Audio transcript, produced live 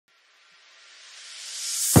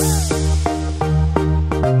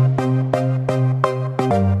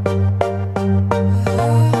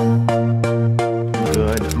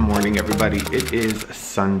It is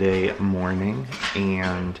Sunday morning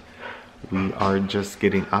and we are just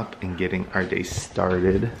getting up and getting our day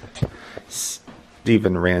started.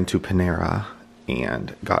 Steven ran to Panera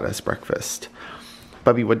and got us breakfast.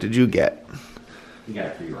 Bubby, what did you get? You got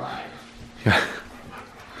a free ride. Yeah.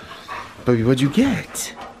 Bubby, what'd you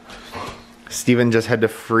get? Steven just had to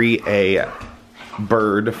free a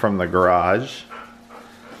bird from the garage.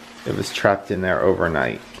 It was trapped in there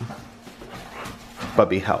overnight.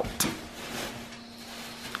 Bubby helped.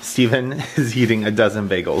 Steven is eating a dozen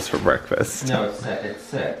bagels for breakfast. No, it's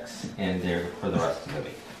 6, and they're for the rest of the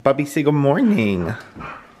week. Bubby, say good morning.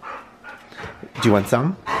 Do you want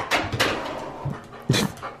some? Do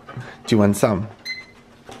you want some?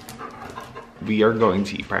 We are going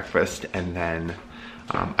to eat breakfast and then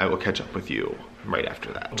I will catch up with you right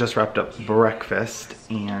after that. Just wrapped up breakfast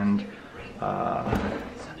and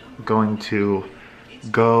going to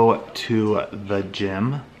go to the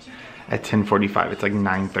gym at 10:45. It's like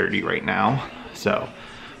 9:30 right now. So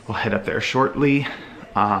we'll head up there shortly.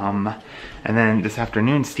 And then this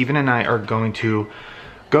afternoon, Steven and I are going to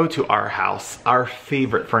go to our house, our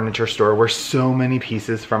favorite furniture store where so many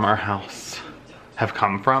pieces from our house have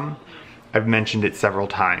come from. I've mentioned it several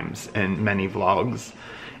times in many vlogs.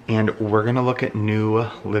 And we're gonna look at new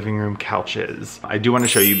living room couches. I do wanna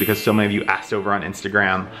show you because so many of you asked over on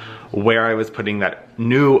Instagram where I was putting that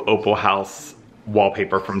new Opal House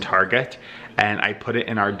wallpaper from Target, and I put it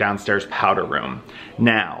in our downstairs powder room.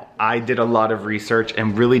 Now, I did a lot of research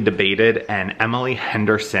and really debated, and Emily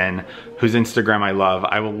Henderson, whose Instagram I love,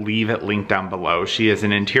 I will leave it linked down below. She is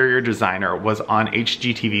an interior designer, was on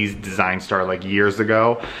HGTV's Design Star like years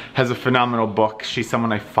ago, has a phenomenal book. She's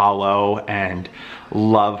someone I follow and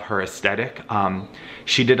love her aesthetic.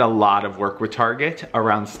 She did a lot of work with Target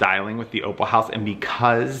around styling with the Opal House, and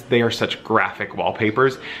because they are such graphic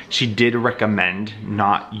wallpapers, she did recommend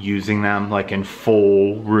not using them like in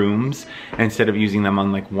full rooms, instead of using them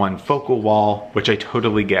on like one focal wall, which I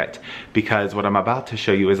totally get, because what I'm about to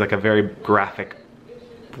show you is like a very graphic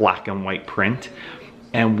black and white print.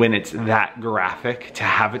 And when it's that graphic, to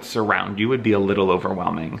have it surround you would be a little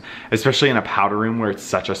overwhelming, especially in a powder room where it's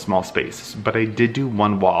such a small space. But I did do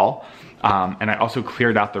one wall, and I also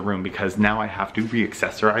cleared out the room because now I have to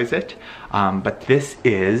re-accessorize it. But this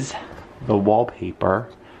is the wallpaper.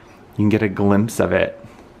 You can get a glimpse of it.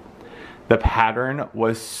 The pattern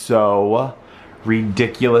was so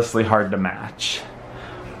ridiculously hard to match,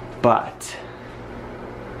 but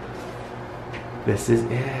this is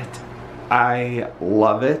it. I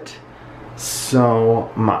love it so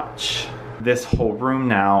much. This whole room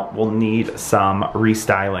now will need some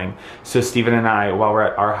restyling. So Steven and I, while we're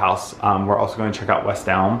at our house, we're also going to check out West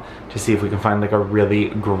Elm to see if we can find like a really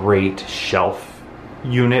great shelf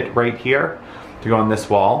unit right here to go on this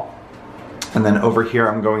wall. And then over here,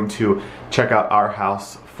 I'm going to check out our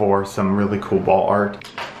house for some really cool wall art.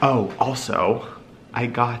 Oh, also, I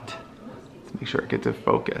got, let's make sure it gets to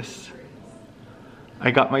focus. I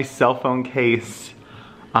got my cell phone case.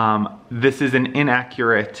 This is an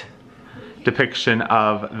inaccurate depiction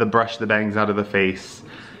of the brush the bangs out of the face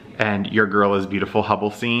and your girl is beautiful Hubble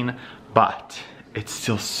scene, but it's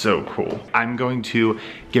still so cool. I'm going to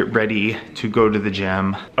get ready to go to the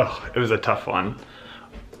gym. Oh, it was a tough one.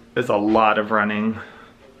 There's a lot of running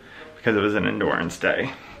because it was an endurance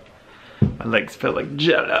day. My legs feel like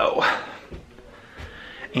jello.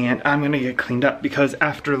 And I'm gonna get cleaned up because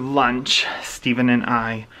after lunch, Steven and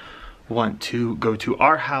I want to go to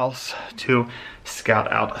our house to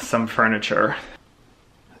scout out some furniture.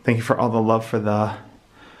 Thank you for all the love for the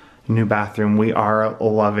new bathroom. We are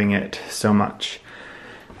loving it so much.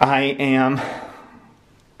 I am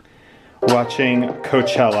watching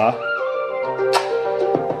Coachella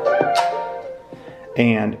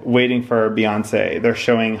and waiting for Beyonce. They're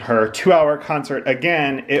showing her 2-hour concert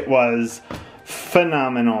again. It was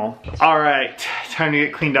phenomenal. All right, time to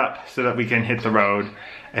get cleaned up so that we can hit the road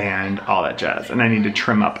and all that jazz. And I need to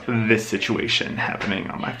trim up this situation happening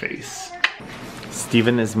on my face.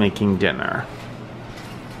 Steven is making dinner.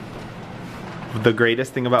 The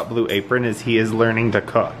greatest thing about Blue Apron is he is learning to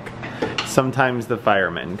cook. Sometimes the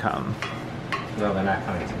firemen come. No, they're not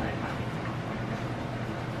coming tonight.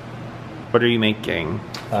 What are you making?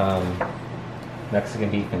 Mexican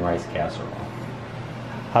beef and rice casserole.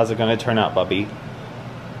 How's it gonna turn out, Bubby?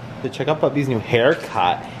 Check out Bubby's new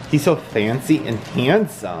haircut. He's so fancy and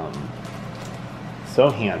handsome. So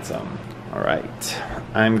handsome. All right,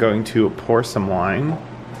 I'm going to pour some wine.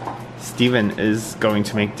 Steven is going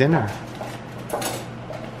to make dinner.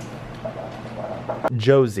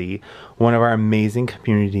 Josie, one of our amazing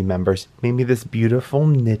community members, made me this beautiful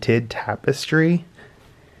knitted tapestry.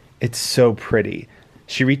 It's so pretty.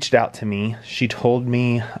 she reached out to me. She told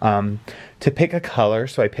me to pick a color,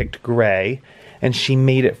 so I picked gray, and she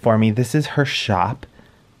made it for me. This is her shop,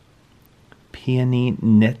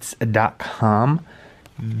 peonyknits.com.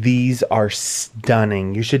 These are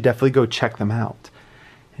stunning. You should definitely go check them out.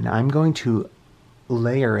 And I'm going to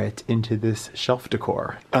layer it into this shelf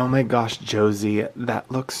decor. Oh my gosh, Josie,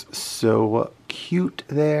 that looks so cute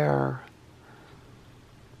there.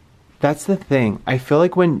 That's the thing. I feel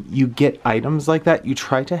like when you get items like that, you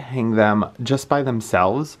try to hang them just by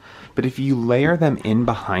themselves, but if you layer them in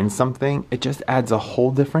behind something, it just adds a whole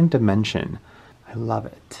different dimension. I love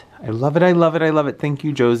it. I love it, I love it, I love it. Thank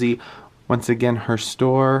you, Josie. Once again, her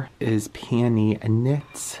store is Peony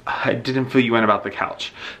Knits. I didn't fill you in about the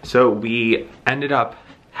couch. So we ended up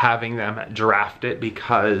having them draft it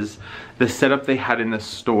because the setup they had in the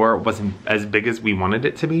store wasn't as big as we wanted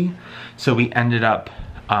it to be. So we ended up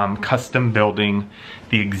custom building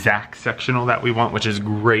the exact sectional that we want, which is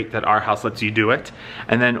great that our house lets you do it.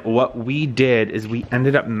 And then what we did is we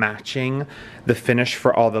ended up matching the finish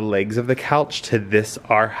for all the legs of the couch to this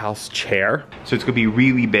Our House chair. So it's gonna be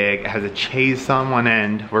really big. It has a chaise on one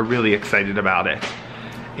end. We're really excited about it.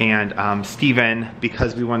 And Steven,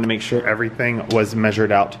 because we wanted to make sure everything was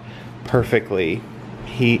measured out perfectly,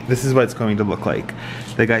 this is what it's going to look like.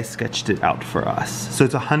 The guy sketched it out for us. So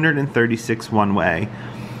it's 136 one way,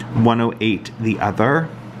 108 the other.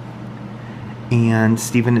 And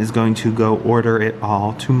Steven is going to go order it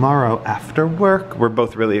all tomorrow after work. We're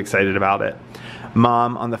both really excited about it.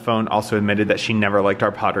 Mom on the phone also admitted that she never liked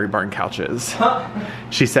our Pottery Barn couches.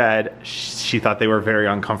 She said she thought they were very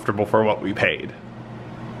uncomfortable for what we paid.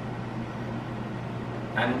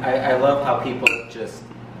 I love how people just...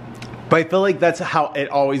 But I feel like that's how it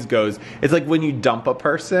always goes. It's like when you dump a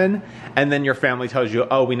person and then your family tells you,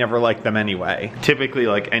 oh, we never liked them anyway. Typically,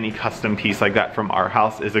 like any custom piece like that from Our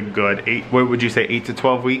House is a good what would you say, 8 to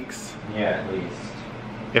 12 weeks? Yeah, at least.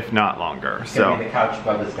 If not longer. It's so gonna be the couch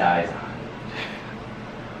Bubba's dies on.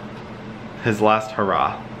 His last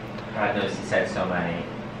hurrah. God knows he's had so many.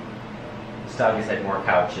 Stuggy's had more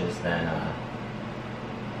couches than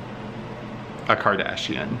a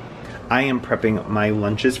Kardashian. I am prepping my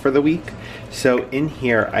lunches for the week. So in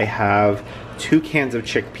here I have 2 cans of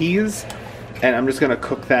chickpeas, and I'm just gonna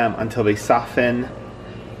cook them until they soften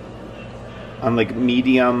on like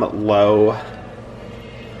medium low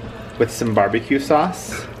with some barbecue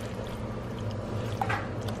sauce.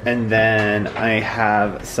 And then I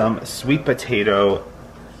have some sweet potato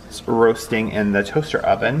roasting in the toaster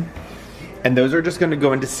oven. And those are just gonna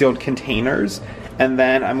go into sealed containers. And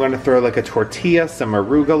then I'm gonna throw like a tortilla, some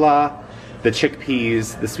arugula, the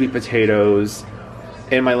chickpeas, the sweet potatoes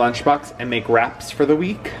in my lunchbox and make wraps for the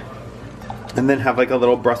week. And then have like a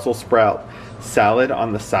little Brussels sprout salad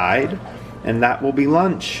on the side. And that will be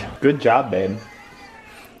lunch. Good job, babe.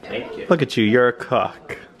 Thank you. Look at you, you're a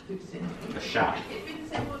cook. A shot.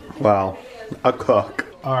 Wow, a cook.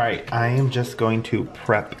 All right, I am just going to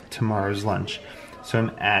prep tomorrow's lunch. So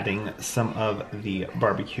I'm adding some of the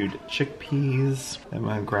barbecued chickpeas. I'm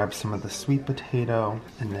gonna grab some of the sweet potato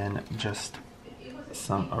and then just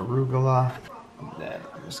some arugula. And then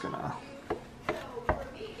I'm just gonna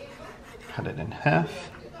cut it in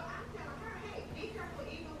half.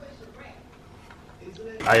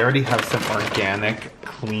 I already have some organic,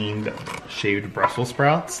 cleaned, shaved Brussels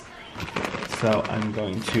sprouts. So I'm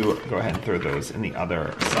going to go ahead and throw those in the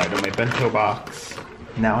other side of my bento box.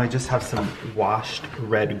 Now I just have some washed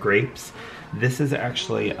red grapes. This is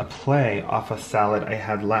actually a play off a salad I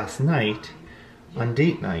had last night on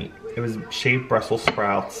date night. It was shaved Brussels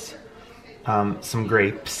sprouts, some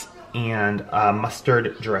grapes, and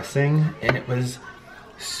mustard dressing, and it was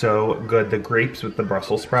so good. The grapes with the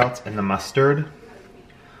Brussels sprouts and the mustard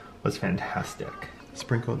was fantastic.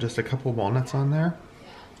 Sprinkle just a couple walnuts on there.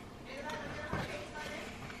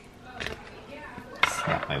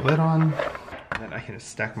 Snap my lid on. And then I can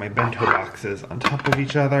stack my bento boxes on top of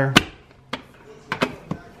each other.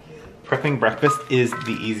 Prepping breakfast is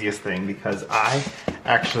the easiest thing because I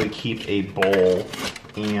actually keep a bowl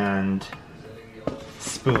and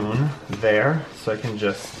spoon there, so I can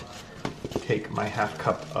just take my half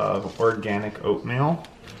cup of organic oatmeal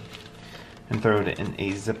and throw it in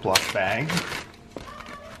a Ziploc bag.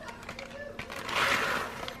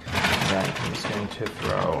 Then I'm just going to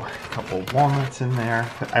throw a couple walnuts in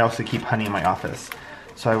there. I also keep honey in my office,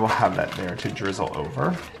 so I will have that there to drizzle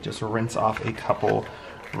over. Just rinse off a couple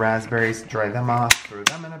raspberries, dry them off, throw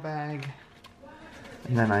them in a bag,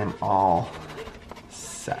 and then I'm all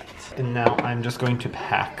set. And now I'm just going to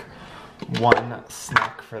pack one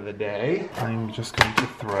snack for the day. I'm just going to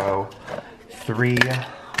throw 3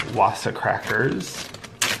 Wassa crackers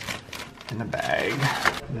in a bag.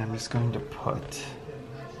 And I'm just going to put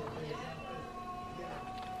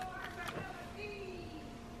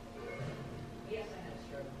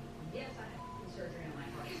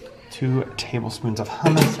 2 tablespoons of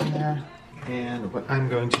hummus in there. And what I'm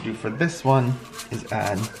going to do for this one is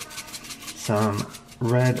add some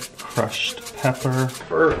red crushed pepper.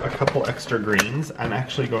 For a couple extra greens, I'm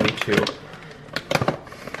actually going to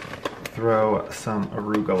throw some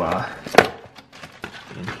arugula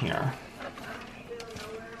in here.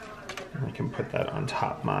 And I can put that on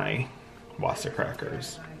top my Wassa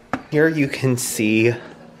crackers. Here you can see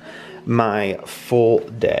my full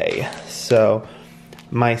day. So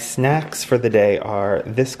my snacks for the day are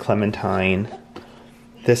this clementine,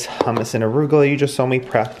 this hummus and arugula you just saw me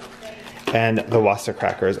prep, and the Wassa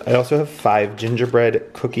crackers. I also have 5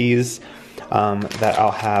 gingerbread cookies that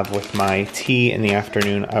I'll have with my tea in the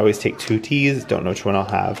afternoon. I always take 2 teas, don't know which one I'll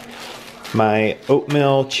have. My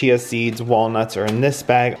oatmeal, chia seeds, walnuts are in this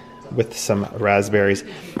bag with some raspberries.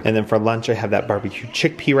 And then for lunch I have that barbecue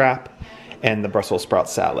chickpea wrap and the Brussels sprout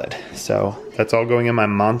salad. So that's all going in my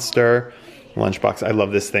monster lunchbox. I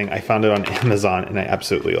love this thing. I found it on Amazon and I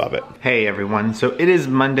absolutely love it. Hey everyone, so it is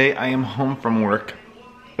Monday. I am home from work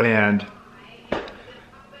and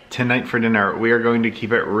tonight for dinner we are going to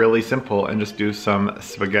keep it really simple and just do some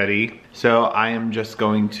spaghetti. So I am just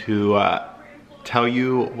going to tell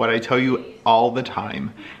you what I tell you all the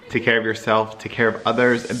time. Take care of yourself, take care of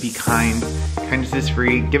others, and be kind. Kindness is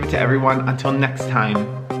free. Give it to everyone. Until next time,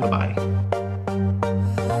 bye-bye.